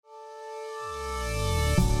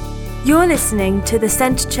You're listening to the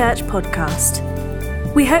Centre Church podcast.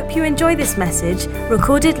 We hope you enjoy this message,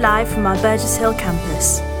 recorded live from our Burgess Hill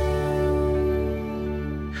campus.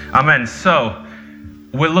 Amen. So,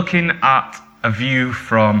 we're looking at a view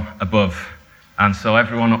from above. And so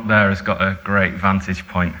everyone up there has got a great vantage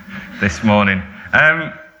point this morning.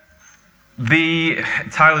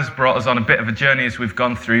 Tyler's brought us on a bit of a journey as we've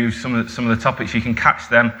gone through some of the topics. You can catch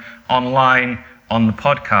them online on the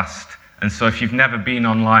podcast. And so if you've never been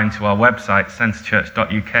online to our website,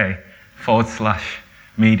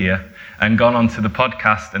 centrechurch.uk/media, and gone onto the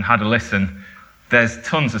podcast and had a listen, there's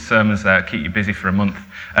tons of sermons there that keep you busy for a month.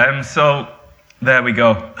 So there we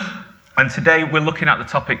go. And today we're looking at the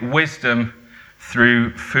topic wisdom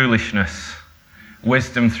through foolishness.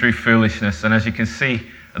 Wisdom through foolishness. And as you can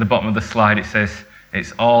see at the bottom of the slide, it says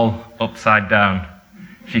it's all upside down.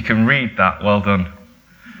 If you can read that, well done.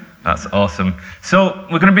 That's awesome. So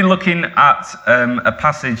we're going to be looking at a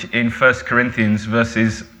passage in 1 Corinthians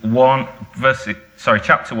chapter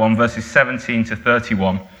 1, verses 17 to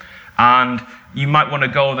 31. And you might want to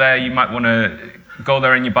go there. You might want to go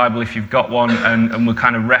there in your Bible if you've got one, and we'll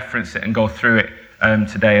kind of reference it and go through it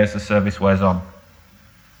today as the service wears on.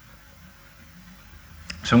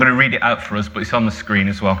 So I'm going to read it out for us, but it's on the screen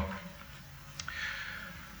as well.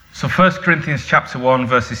 So 1 Corinthians chapter 1,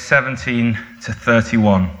 verses 17 to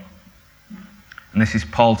 31. And this is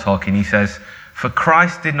Paul talking. He says, "For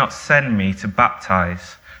Christ did not send me to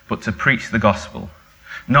baptize, but to preach the gospel,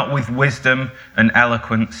 not with wisdom and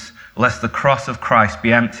eloquence, lest the cross of Christ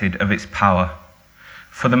be emptied of its power.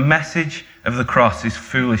 For the message of the cross is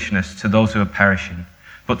foolishness to those who are perishing,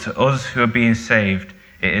 but to us who are being saved,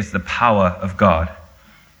 it is the power of God.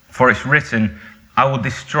 For it's written, I will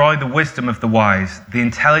destroy the wisdom of the wise, the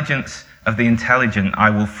intelligence of the intelligent I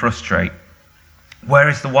will frustrate. Where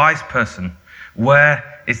is the wise person? Where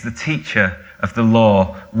is the teacher of the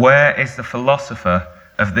law? Where is the philosopher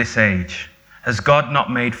of this age? Has God not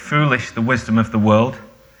made foolish the wisdom of the world?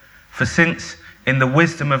 For since in the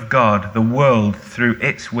wisdom of God, the world through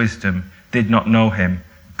its wisdom did not know him,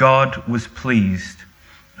 God was pleased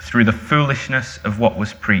through the foolishness of what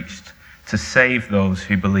was preached to save those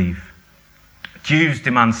who believe. Jews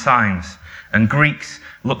demand signs, and Greeks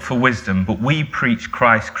look for wisdom, but we preach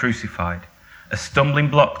Christ crucified, a stumbling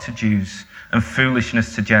block to Jews and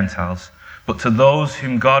foolishness to Gentiles. But to those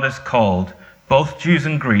whom God has called, both Jews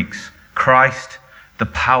and Greeks, Christ, the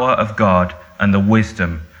power of God and the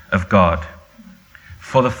wisdom of God.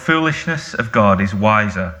 For the foolishness of God is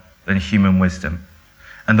wiser than human wisdom,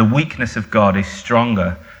 and the weakness of God is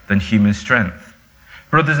stronger than human strength.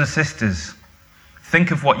 Brothers and sisters,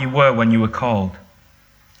 think of what you were when you were called.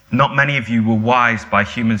 Not many of you were wise by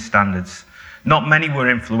human standards. Not many were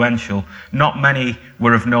influential. Not many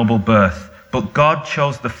were of noble birth. But God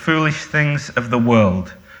chose the foolish things of the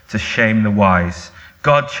world to shame the wise.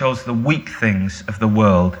 God chose the weak things of the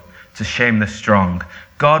world to shame the strong.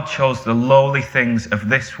 God chose the lowly things of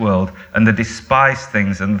this world and the despised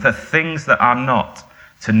things and the things that are not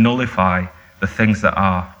to nullify the things that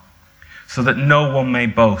are, so that no one may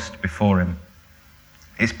boast before him.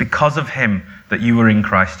 It's because of him that you are in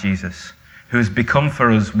Christ Jesus, who has become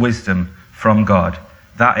for us wisdom from God.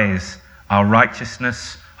 That is our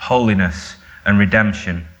righteousness, holiness, and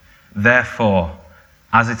redemption. Therefore,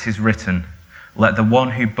 as it is written, let the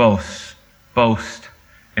one who boasts boast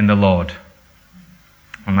in the Lord."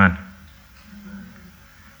 Amen.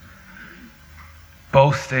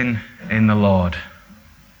 Boasting in the Lord.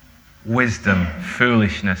 Wisdom,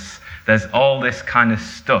 foolishness. There's all this kind of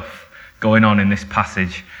stuff going on in this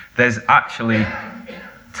passage. There's actually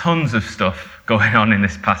tons of stuff going on in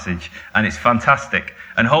this passage, and it's fantastic.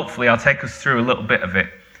 And hopefully I'll take us through a little bit of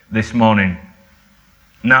it this morning.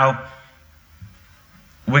 Now,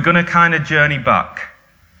 we're going to kind of journey back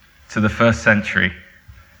to the first century.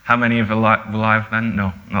 How many of you were alive then?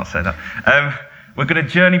 No, not say that. We're going to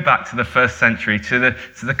journey back to the first century, to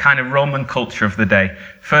the kind of Roman culture of the day.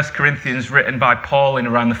 1 Corinthians, written by Paul in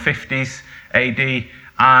around the 50s AD,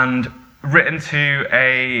 and written to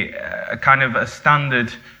a kind of a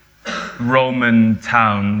standard Roman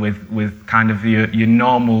town with kind of your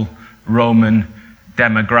normal Roman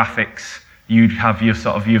demographics. You'd have your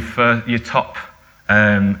sort of your top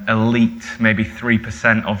elite, maybe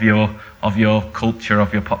 3% of your culture,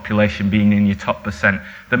 of your population being in your top percent.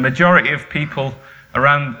 The majority of people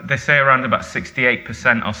they say around about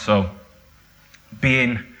 68% or so,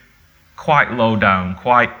 being quite low down,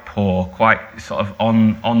 quite poor, quite sort of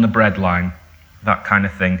on the breadline, that kind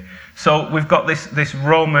of thing. So we've got this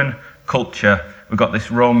Roman culture, we've got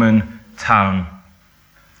this Roman town,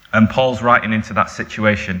 and Paul's writing into that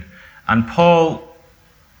situation. And Paul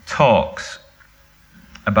talks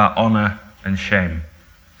about honor and shame.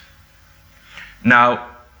 Now,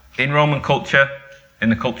 in Roman culture, in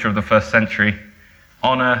the culture of the first century,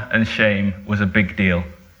 honor and shame was a big deal.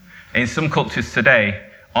 In some cultures today,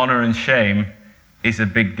 honor and shame is a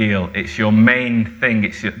big deal. It's your main thing.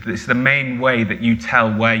 It's the main way that you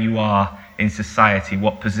tell where you are in society,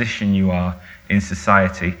 what position you are in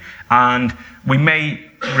society. And we may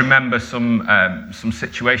remember some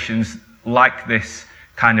situations like this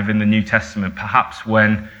kind of in the New Testament, perhaps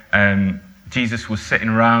when Jesus was sitting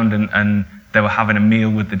around and they were having a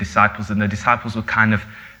meal with the disciples, and the disciples were kind of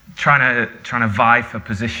trying to vie for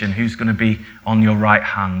position. Who's going to be on your right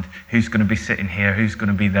hand? Who's going to be sitting here? Who's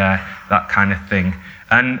going to be there? That kind of thing.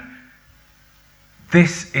 And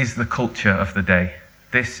this is the culture of the day.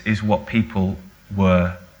 This is what people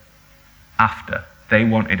were after. They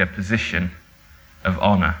wanted a position of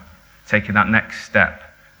honor, taking that next step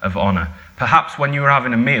of honor. Perhaps when you were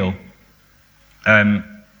having a meal in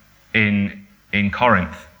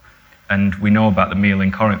Corinth, and we know about the meal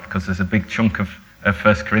in Corinth because there's a big chunk of 1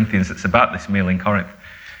 Corinthians that's about this meal in Corinth,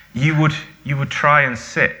 you would try and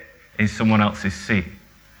sit in someone else's seat.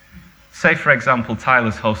 Say, for example,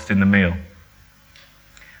 Tyler's hosting the meal,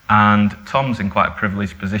 and Tom's in quite a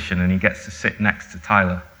privileged position, and he gets to sit next to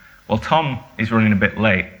Tyler. Well, Tom is running a bit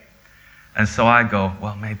late, and so I go,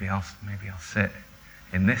 well, maybe I'll sit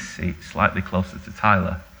in this seat slightly closer to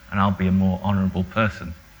Tyler, and I'll be a more honourable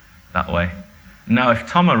person that way. Now, if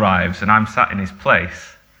Tom arrives and I'm sat in his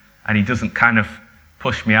place, and he doesn't kind of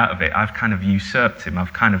push me out of it, I've kind of usurped him.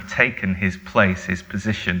 I've kind of taken his place, his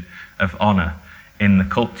position of honour in the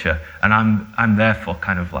culture, and I'm therefore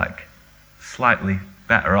kind of like slightly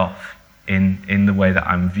better off in the way that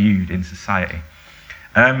I'm viewed in society.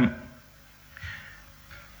 But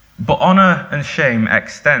honour and shame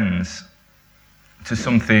extends to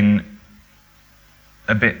something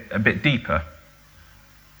a bit deeper.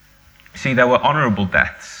 See, there were honourable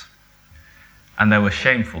deaths and there were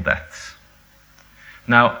shameful deaths.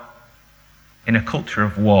 Now, in a culture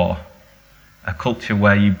of war, a culture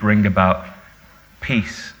where you bring about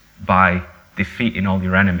peace by defeating all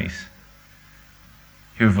your enemies,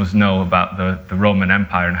 who of us know about the Roman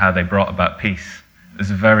Empire and how they brought about peace? It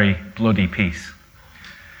was a very bloody peace.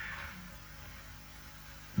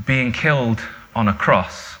 Being killed on a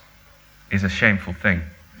cross is a shameful thing.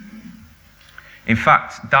 In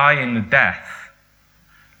fact, dying the death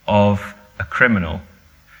of a criminal,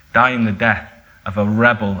 dying the death of a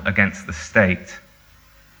rebel against the state,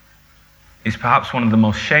 is perhaps one of the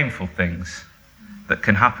most shameful things that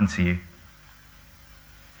can happen to you.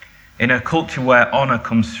 In a culture where honor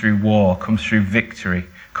comes through war, comes through victory,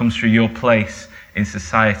 comes through your place in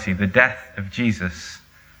society, the death of Jesus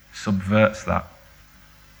subverts that.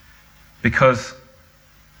 Because,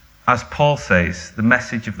 as Paul says, the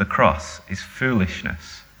message of the cross is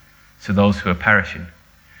foolishness to those who are perishing.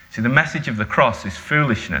 See, the message of the cross is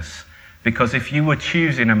foolishness because if you were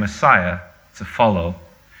choosing a Messiah to follow,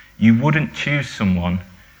 you wouldn't choose someone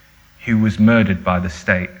who was murdered by the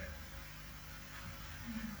state.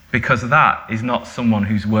 Because that is not someone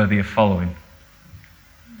who's worthy of following.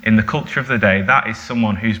 In the culture of the day, that is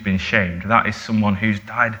someone who's been shamed. That is someone who's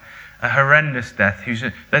died a horrendous death.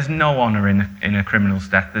 There's no honor in a criminal's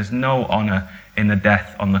death. There's no honor in the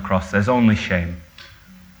death on the cross. There's only shame.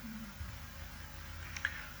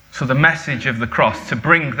 So the message of the cross, to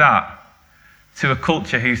bring that to a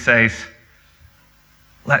culture who says,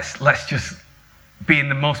 let's just be in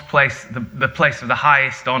the place of the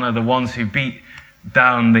highest honor, the ones who beat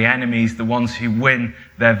down the enemies, the ones who win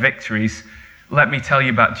their victories. Let me tell you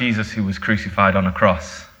about Jesus who was crucified on a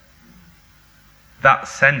cross. That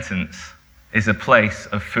sentence is a place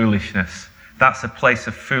of foolishness. That's a place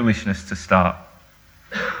of foolishness to start.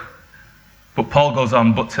 But Paul goes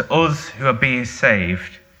on, but to us who are being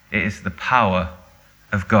saved, it is the power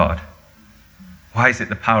of God. Why is it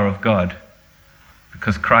the power of God?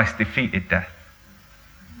 Because Christ defeated death.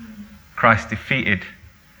 Christ defeated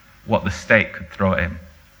what the state could throw at him.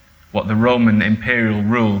 What the Roman imperial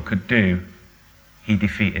rule could do, he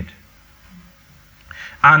defeated.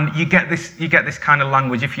 And you get this kind of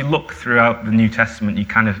language. If you look throughout the New Testament,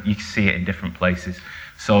 you see it in different places.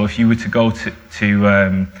 So if you were to go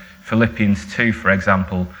to Philippians 2, for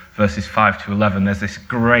example, verses 5 to 11, there's this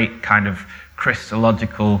great kind of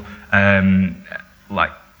Christological,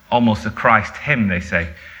 like almost a Christ hymn, they say.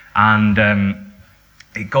 And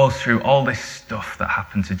it goes through all this stuff that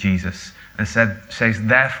happened to Jesus and says,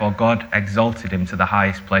 therefore God exalted him to the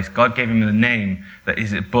highest place. God gave him the name that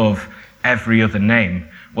is above every other name.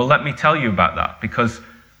 Well, let me tell you about that, because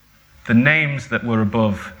the names that were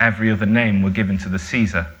above every other name were given to the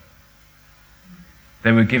Caesar.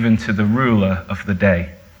 They were given to the ruler of the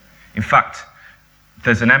day. In fact,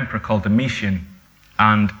 there's an emperor called Domitian,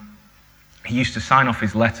 and he used to sign off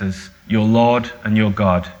his letters, "Your Lord and your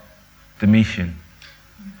God, Domitian."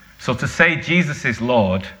 So to say Jesus is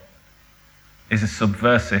Lord is a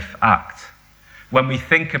subversive act. When we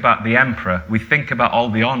think about the emperor, we think about all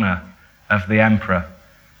the honor of the emperor,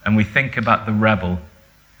 and we think about the rebel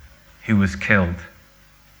who was killed.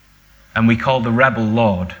 And we call the rebel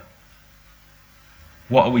Lord.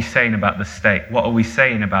 What are we saying about the state? What are we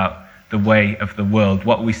saying about the way of the world?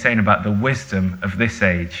 What are we saying about the wisdom of this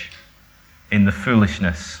age in the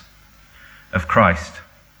foolishness of Christ?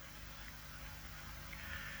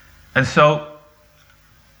 And so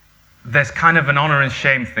there's kind of an honor and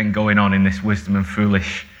shame thing going on in this wisdom and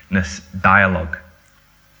foolishness dialogue.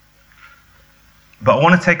 But I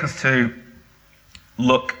want to take us to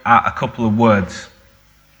look at a couple of words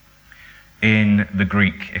in the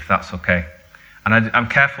Greek, if that's okay. And I'm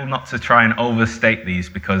careful not to try and overstate these,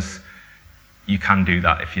 because you can do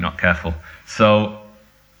that if you're not careful. So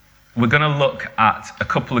we're going to look at a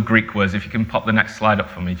couple of Greek words. If you can pop the next slide up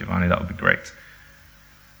for me, Giovanni, that would be great.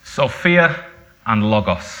 Sophia and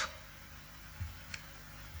logos.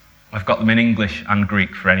 I've got them in English and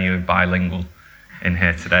Greek for any who are bilingual in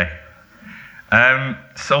here today.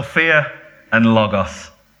 Sophia and logos.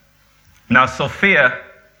 Now, Sophia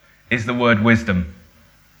is the word wisdom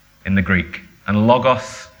in the Greek, and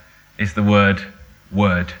logos is the word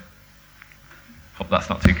word. Hope that's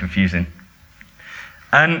not too confusing.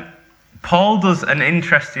 And Paul does an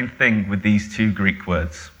interesting thing with these two Greek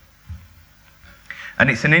words. And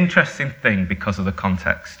it's an interesting thing because of the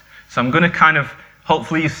context. So I'm going to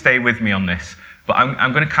hopefully you stay with me on this, but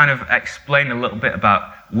I'm going to kind of explain a little bit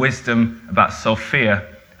about wisdom, about Sophia,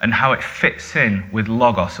 and how it fits in with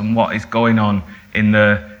logos and what is going on in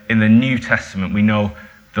the New Testament. We know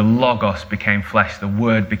the logos became flesh, the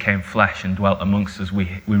word became flesh and dwelt amongst us,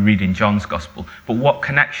 we read in John's gospel. But what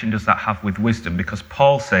connection does that have with wisdom? Because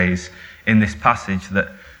Paul says in this passage that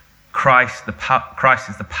Christ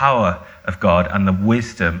is the power of God and the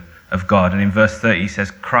wisdom of God. And in verse 30 he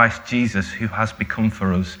says, Christ Jesus, who has become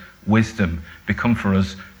for us wisdom, become for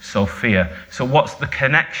us Sophia. So what's the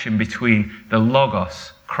connection between the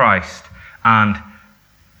logos, Christ, and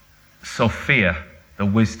Sophia, the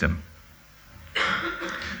wisdom?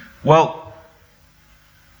 Well,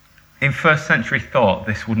 in first century thought,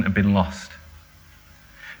 this wouldn't have been lost.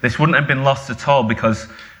 This wouldn't have been lost at all, because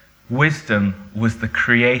wisdom was the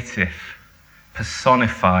creative,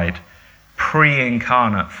 personified,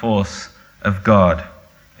 pre-incarnate force of God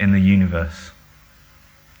in the universe.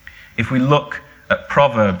 If we look at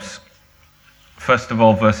Proverbs, first of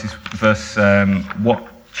all,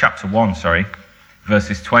 chapter 1,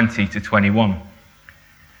 verses 20 to 21.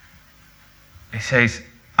 It says,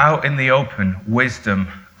 "Out in the open, wisdom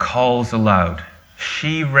calls aloud.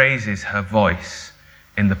 She raises her voice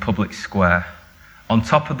in the public square. On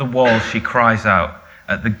top of the wall, she cries out.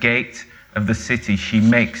 At the gate of the city, she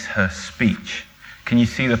makes her speech." Can you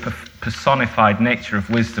see the personified nature of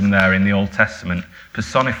wisdom there in the Old Testament?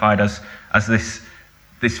 Personified as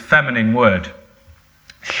this feminine word,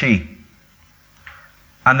 she.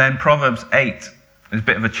 And then Proverbs 8, there's a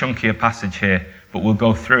bit of a chunkier passage here, but we'll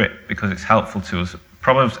go through it because it's helpful to us.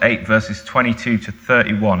 Proverbs 8, verses 22 to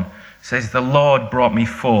 31 says, "The Lord brought me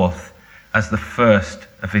forth as the first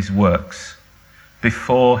of his works,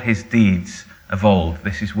 before his deeds of old."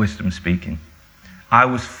 This is wisdom speaking. "I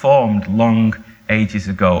was formed long ages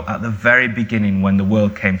ago, at the very beginning when the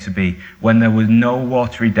world came to be. When there were no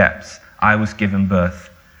watery depths, I was given birth.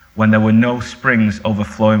 When there were no springs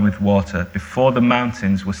overflowing with water, before the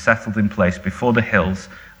mountains were settled in place, before the hills,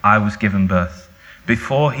 I was given birth.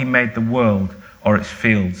 Before he made the world or its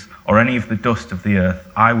fields or any of the dust of the earth,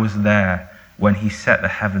 I was there when he set the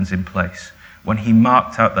heavens in place, when he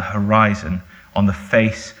marked out the horizon on the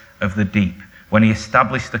face of the deep, when he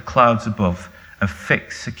established the clouds above and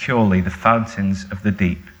fixed securely the fountains of the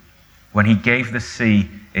deep, when he gave the sea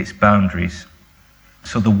its boundaries,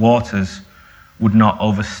 so the waters would not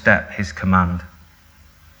overstep his command.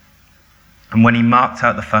 And when he marked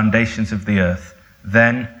out the foundations of the earth,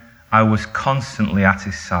 then I was constantly at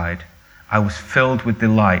his side. I was filled with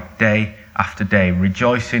delight day after day,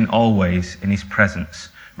 rejoicing always in his presence,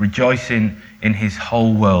 rejoicing in his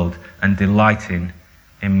whole world and delighting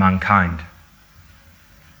in mankind."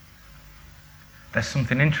 There's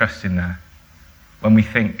something interesting there when we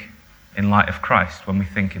think in light of Christ, when we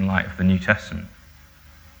think in light of the New Testament.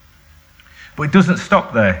 But it doesn't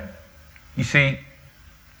stop there. You see,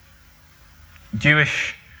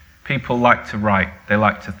 Jewish people like to write, they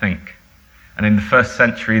like to think. And in the first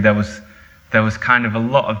century, there was kind of a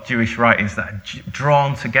lot of Jewish writings that had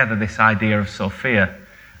drawn together this idea of Sophia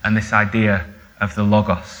and this idea of the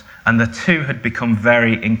Logos. And the two had become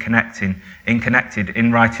very connected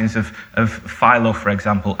in writings of Philo, for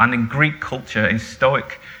example, and in Greek culture, in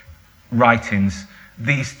Stoic writings,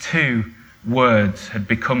 these two words had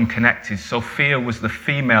become connected. Sophia was the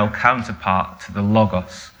female counterpart to the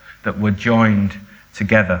Logos that were joined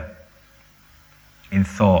together in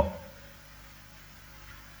thought.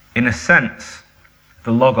 In a sense,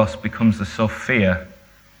 the Logos becomes the Sophia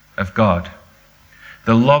of God.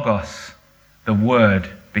 The Logos, the Word,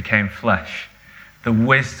 became flesh. The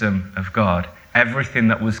wisdom of God, everything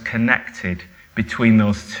that was connected between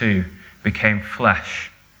those two, became flesh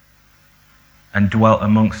and dwelt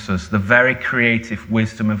amongst us. The very creative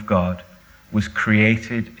wisdom of God was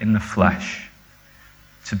created in the flesh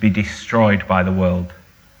to be destroyed by the world.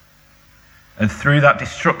 And through that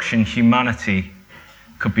destruction, humanity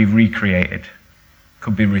could be recreated,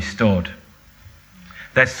 could be restored.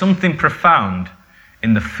 There's something profound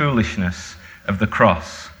in the foolishness of the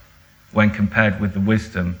cross when compared with the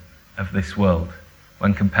wisdom of this world,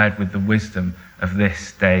 when compared with the wisdom of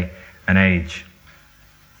this day and age.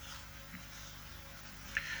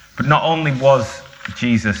 But not only was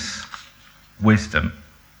Jesus wisdom,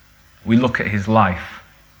 we look at his life,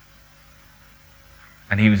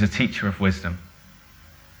 and he was a teacher of wisdom.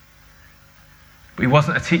 But he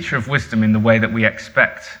wasn't a teacher of wisdom in the way that we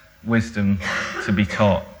expect wisdom to be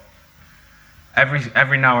taught.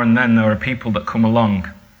 Every now and then there are people that come along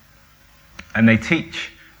and they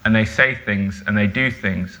teach and they say things and they do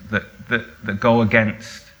things that go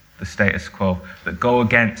against the status quo, that go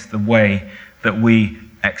against the way that we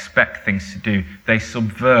expect things to do. They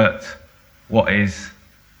subvert what is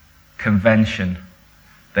convention.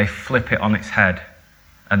 They flip it on its head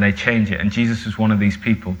and they change it. And Jesus was one of these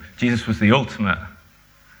people. Jesus was the ultimate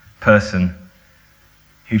person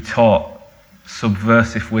who taught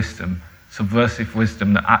subversive wisdom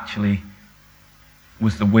that actually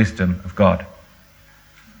was the wisdom of God.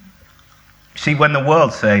 See, when the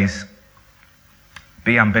world says,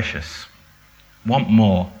 be ambitious, want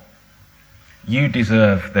more, you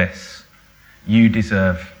deserve this, you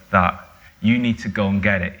deserve that, you need to go and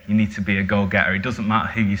get it, you need to be a go-getter, it doesn't matter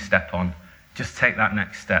who you step on, just take that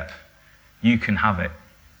next step, you can have it.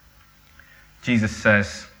 Jesus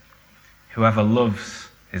says, whoever loves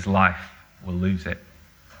his life will lose it.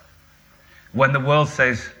 When the world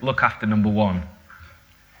says, look after number one,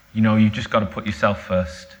 you've just got to put yourself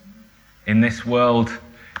first. In this world,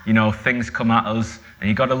 things come at us, and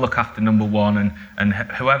you've got to look after number one, and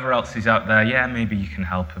whoever else is out there, yeah, maybe you can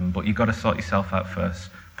help them, but you've got to sort yourself out first.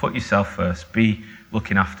 Put yourself first. Be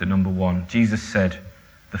looking after number one. Jesus said,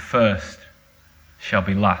 the first shall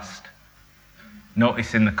be last.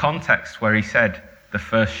 Notice in the context where he said, the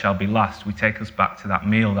first shall be last, we take us back to that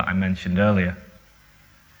meal that I mentioned earlier,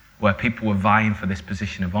 where people were vying for this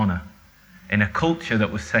position of honor. In a culture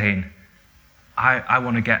that was saying, I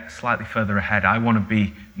want to get slightly further ahead, I want to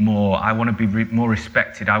be more, I want to be more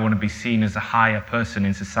respected, I want to be seen as a higher person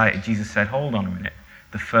in society. Jesus said, hold on a minute,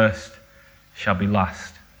 the first shall be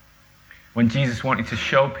last. When Jesus wanted to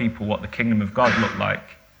show people what the kingdom of God looked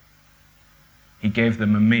like, he gave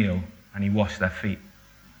them a meal and he washed their feet.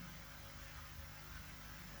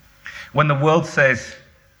 When the world says,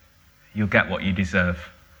 you'll get what you deserve,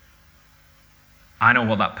 I know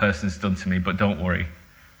what that person's done to me, but don't worry,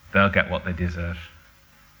 they'll get what they deserve.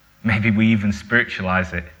 Maybe we even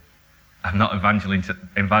spiritualize it. I'm not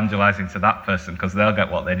evangelizing to that person because they'll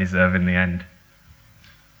get what they deserve in the end.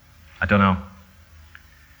 I don't know.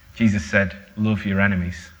 Jesus said, love your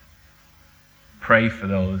enemies. Pray for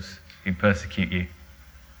those who persecute you.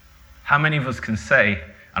 How many of us can say,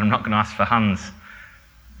 and I'm not going to ask for hands,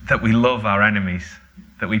 that we love our enemies,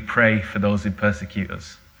 that we pray for those who persecute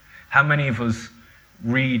us? How many of us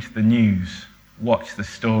read the news, watch the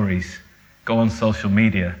stories, go on social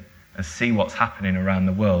media and see what's happening around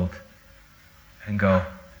the world and go,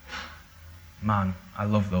 man, I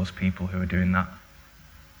love those people who are doing that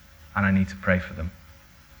and I need to pray for them?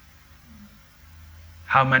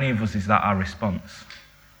 How many of us is that our response?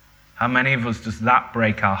 How many of us does that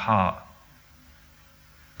break our heart?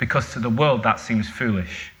 Because to the world that seems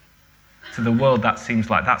foolish. To the world that seems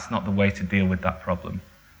like that's not the way to deal with that problem.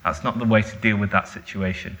 That's not the way to deal with that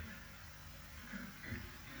situation.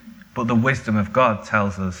 But the wisdom of God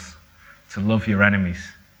tells us to love your enemies,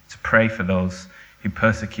 to pray for those who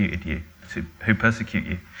persecute you.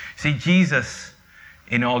 See, Jesus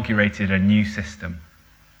inaugurated a new system.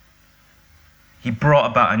 He brought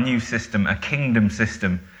about a new system, a kingdom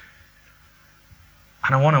system.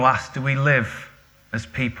 And I want to ask, do we live as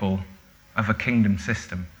people of a kingdom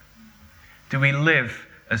system? Do we live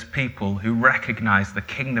as people who recognize the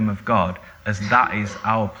kingdom of God as that is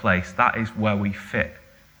our place, that is where we fit.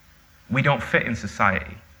 We don't fit in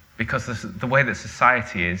society because the way that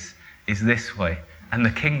society is this way, and the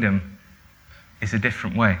kingdom is a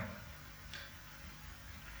different way.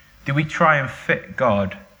 Do we try and fit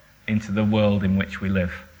God into the world in which we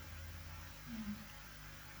live?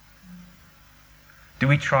 Do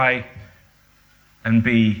we try and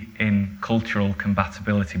be in cultural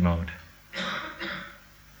compatibility mode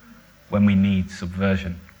when we need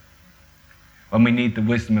subversion? When we need the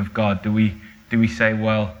wisdom of God, do we say,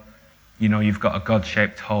 well, you've got a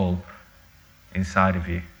God-shaped hole inside of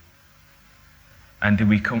you? And do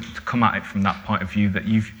we come at it from that point of view that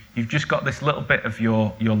you've just got this little bit of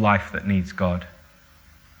your life that needs God?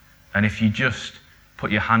 And if you just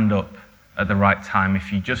put your hand up at the right time,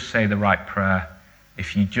 if you just say the right prayer,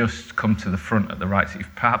 if you just come to the front at the right time,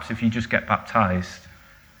 perhaps if you just get baptized,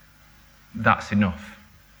 that's enough.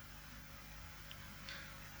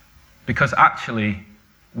 Because actually,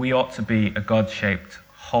 we ought to be a God-shaped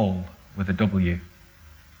whole with a W.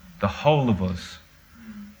 The whole of us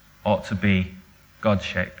ought to be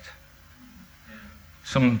God-shaped.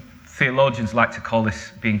 Some theologians like to call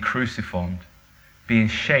this being cruciformed, being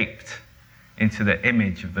shaped into the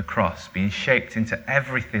image of the cross, being shaped into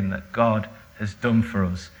everything that God has done for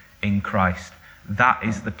us in Christ. That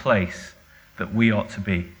is the place that we ought to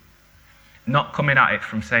be. Not coming at it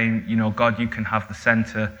from saying, God, you can have the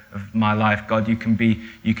center of my life. God, you can be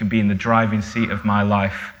in the driving seat of my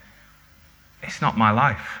life. It's not my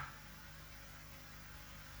life.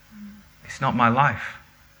 It's not my life.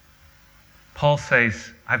 Paul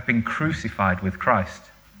says, I've been crucified with Christ.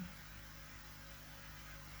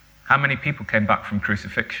 How many people came back from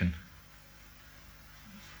crucifixion?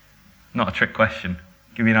 Not a trick question.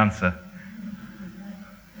 Give me an answer.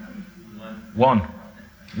 One.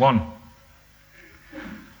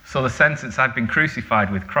 So the sentence, I've been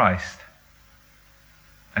crucified with Christ,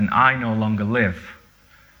 and I no longer live,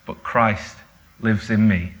 but Christ lives in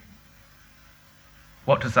me.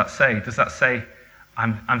 What does that say? Does that say,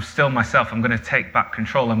 I'm still myself, I'm going to take back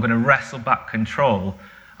control, I'm going to wrestle back control,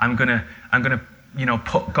 I'm going to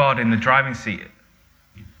put God in the driving seat?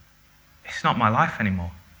 It's not my life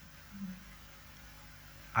anymore.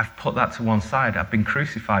 I've put that to one side. I've been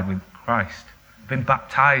crucified with Christ. I've been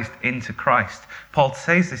baptized into Christ. Paul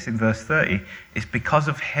says this in verse 30. It's because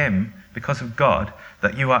of him, because of God,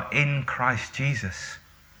 that you are in Christ Jesus,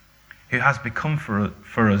 who has become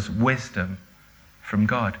for us wisdom from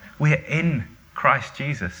God. We are in Christ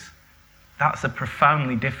Jesus. That's a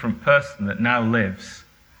profoundly different person that now lives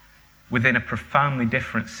within a profoundly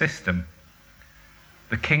different system.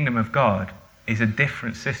 The kingdom of God is a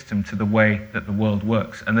different system to the way that the world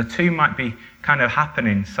works. And the two might be kind of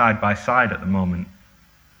happening side by side at the moment.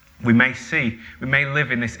 We may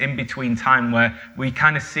live in this in-between time where we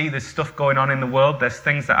kind of see there's stuff going on in the world, there's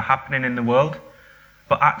things that are happening in the world,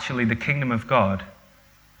 but actually the kingdom of God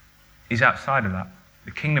is outside of that.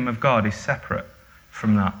 The kingdom of God is separate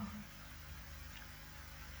from that.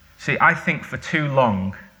 See, I think for too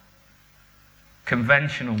long,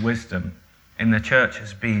 conventional wisdom in the church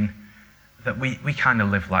has been that we kind of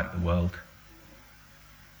live like the world.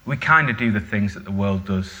 We kind of do the things that the world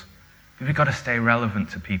does. We've got to stay relevant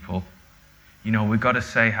to people. We've got to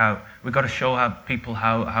show people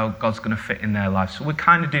how God's going to fit in their lives. So we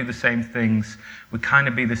kind of do the same things. We kind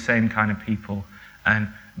of be the same kind of people.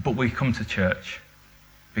 But we come to church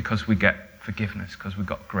because we get forgiveness, because we've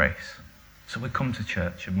got grace. So we come to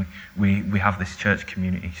church and we have this church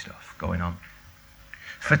community stuff going on.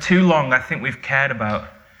 For too long, I think we've cared about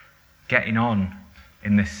getting on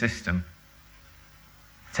in this system,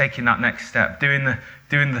 taking that next step, doing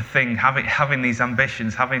the thing, having these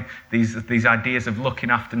ambitions, having these ideas of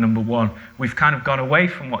looking after number one. We've kind of gone away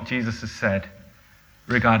from what Jesus has said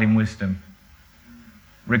regarding wisdom,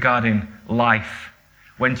 regarding life.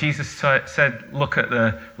 When Jesus said, look at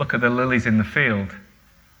the lilies in the field,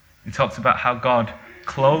 he talks about how God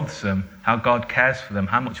clothes them, how God cares for them.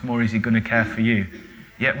 How much more is he going to care for you?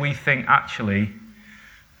 Yet we think, actually,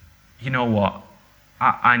 you know what?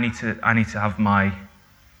 I need to have I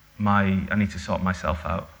need to sort myself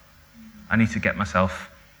out. I need to get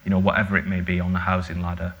myself, whatever it may be, on the housing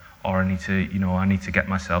ladder, or I need to get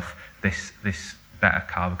myself this better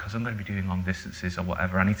car because I'm going to be doing long distances or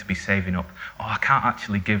whatever. I need to be saving up. Oh, I can't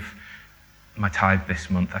actually give my tithe this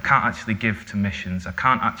month. I can't actually give to missions. I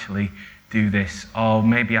can't actually do this. Or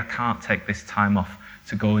maybe I can't take this time off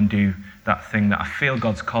to go and do that thing that I feel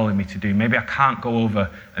God's calling me to do. Maybe I can't go over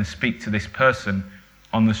and speak to this person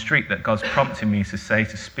on the street that God's prompting me to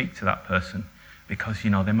speak to that person because, they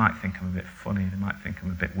might think I'm a bit funny, they might think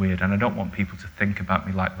I'm a bit weird, and I don't want people to think about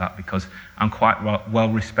me like that because I'm quite well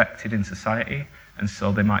respected in society, and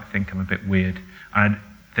so they might think I'm a bit weird. And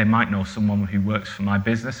they might know someone who works for my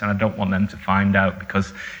business, and I don't want them to find out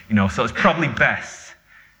because, so it's probably best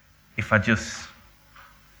if I just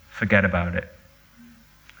forget about it.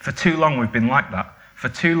 For too long we've been like that. For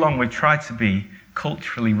too long we've tried to be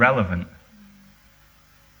culturally relevant.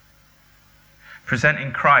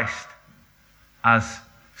 Presenting Christ as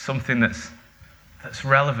something that's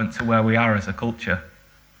relevant to where we are as a culture.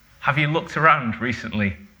 Have you looked around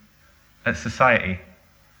recently at society,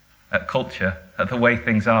 at culture, at the way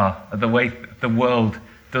things are, at the way the world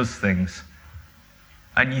does things?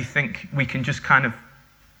 And you think we can just kind of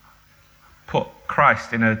put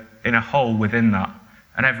Christ in a hole within that,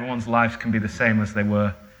 and everyone's lives can be the same as they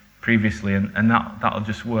were previously, and that'll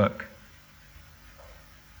just work.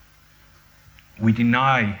 We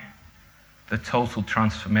deny the total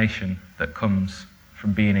transformation that comes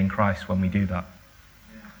from being in Christ when we do that.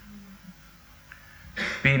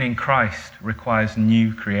 Being in Christ requires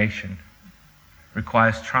new creation,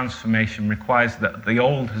 requires transformation, requires that the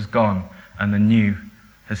old has gone and the new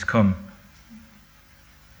has come.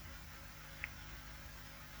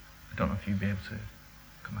 I don't know if you'd be able to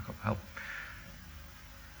come back up, help.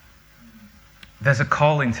 There's a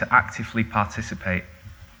calling to actively participate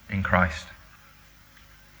in Christ.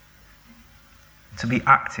 To be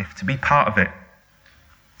active, to be part of it,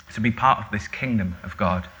 to be part of this kingdom of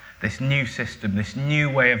God, this new system, this new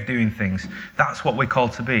way of doing things. That's what we're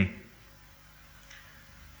called to be.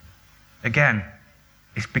 Again,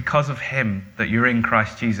 it's because of him that you're in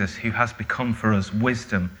Christ Jesus, who has become for us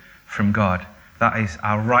wisdom from God. That is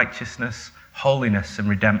our righteousness, holiness, and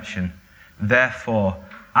redemption. Therefore,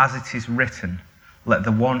 as it is written, let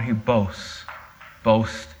the one who boasts,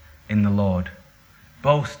 boast in the Lord.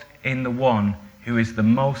 Boast in the one who is the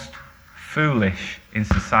most foolish in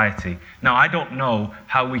society. Now, I don't know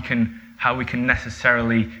how we can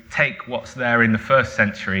necessarily take what's there in the first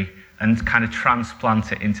century and kind of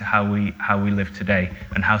transplant it into how we live today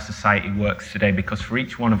and how society works today, because for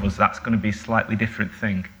each one of us that's going to be a slightly different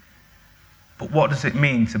thing. But what does it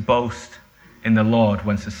mean to boast in the Lord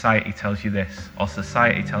when society tells you this, or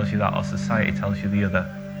society tells you that, or society tells you the other?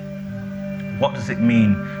 What does it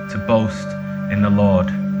mean to boast in the Lord?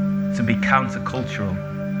 To be countercultural,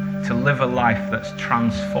 to live a life that's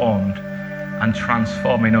transformed and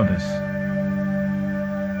transforming others.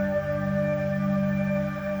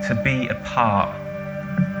 To be a part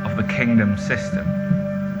of the kingdom system.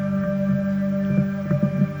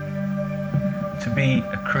 To be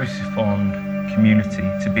a cruciformed community,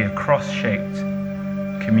 to be a cross-shaped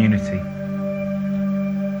community.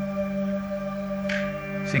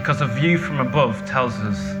 See, because a view from above tells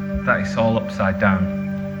us that it's all upside down.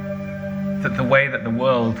 That the way that the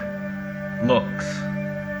world looks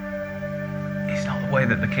is not the way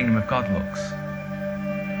that the kingdom of God looks.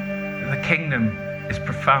 The kingdom is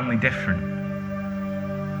profoundly different.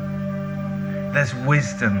 There's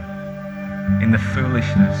wisdom in the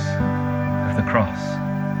foolishness of the cross.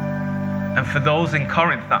 And for those in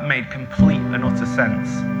Corinth, that made complete and utter sense,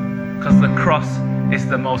 because the cross is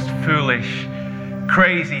the most foolish,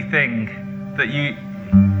 crazy thing that it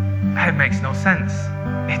makes no sense.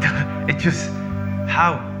 It just,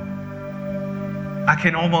 how? I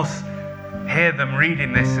can almost hear them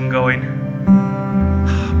reading this and going,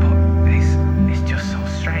 but it's just so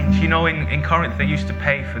strange. In Corinth they used to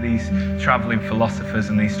pay for these traveling philosophers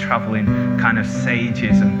and these traveling kind of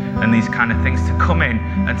sages and these kind of things to come in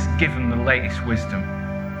and to give them the latest wisdom,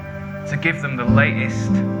 to give them the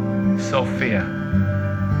latest Sophia.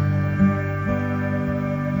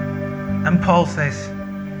 And Paul says,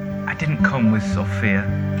 I didn't come with Sophia,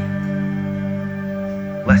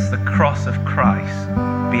 lest the cross of Christ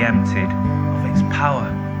be emptied of its power.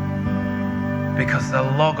 Because the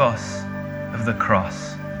logos of the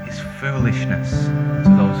cross is foolishness to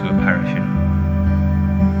those who are perishing.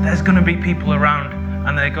 There's going to be people around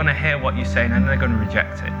and they're going to hear what you're saying and they're going to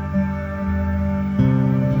reject it.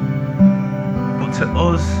 But to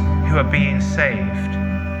us who are being saved,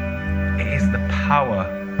 it is the power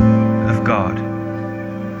of God.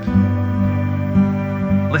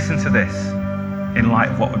 Listen to this in light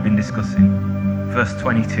of what we've been discussing. Verse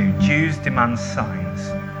 22, Jews demand signs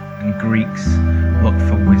and Greeks look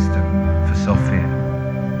for wisdom, for Sophia.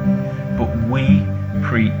 But we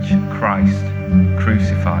preach Christ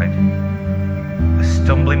crucified, a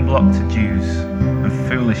stumbling block to Jews and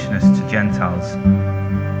foolishness to Gentiles.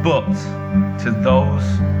 But to those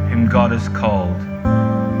whom God has called,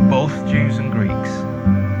 both Jews and Greeks,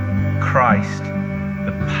 Christ,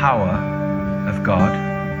 the power of God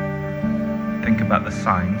think about the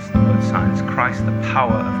signs, the word signs, Christ, the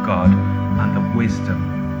power of God and the wisdom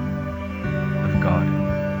of God.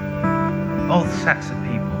 Both sets of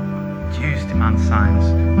people. Jews demand signs,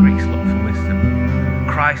 Greeks look for wisdom.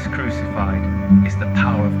 Christ crucified is the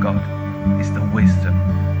power of God, is the wisdom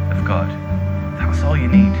of God. That's all you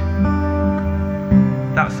need.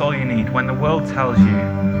 That's all you need. When the world tells you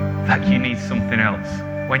that you need something else,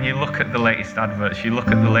 when you look at the latest adverts, you look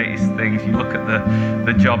at the latest things, you look at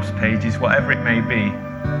the jobs pages, whatever it may be,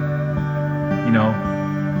 you know,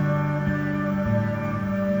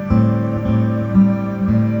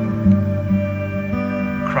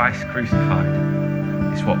 Christ crucified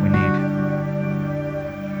is what we need.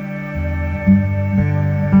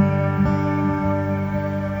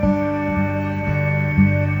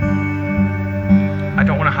 I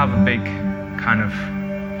don't want to have a big kind of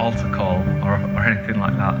altar call or anything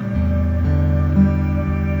like that.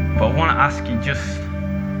 But I want to ask you just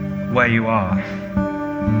where you are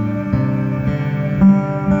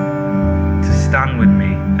to stand with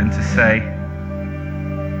me and to say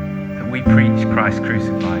that we preach Christ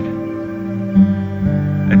crucified.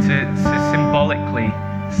 And to symbolically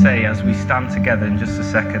say as we stand together in just a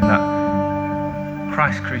second that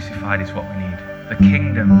Christ crucified is what we need. The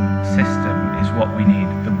kingdom system is what we need.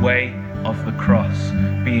 The way of the cross,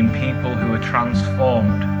 being people who are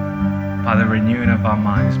transformed by the renewing of our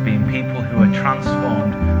minds, being people who are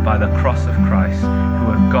transformed by the cross of Christ, who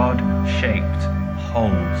are God-shaped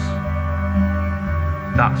wholes.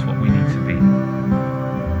 That's what we need to be.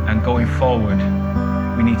 And going forward,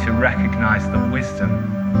 we need to recognize the wisdom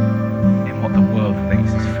in what the world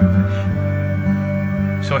thinks is foolish.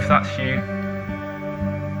 So if that's you,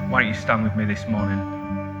 why don't you stand with me this morning?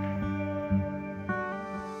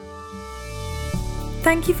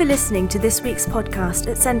 Thank you for listening to this week's podcast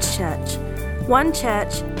at Centre Church. One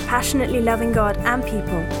church passionately loving God and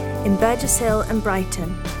people in Burgess Hill and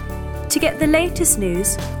Brighton. To get the latest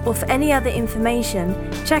news or for any other information,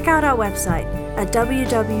 check out our website at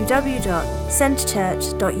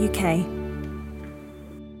www.centrechurch.uk.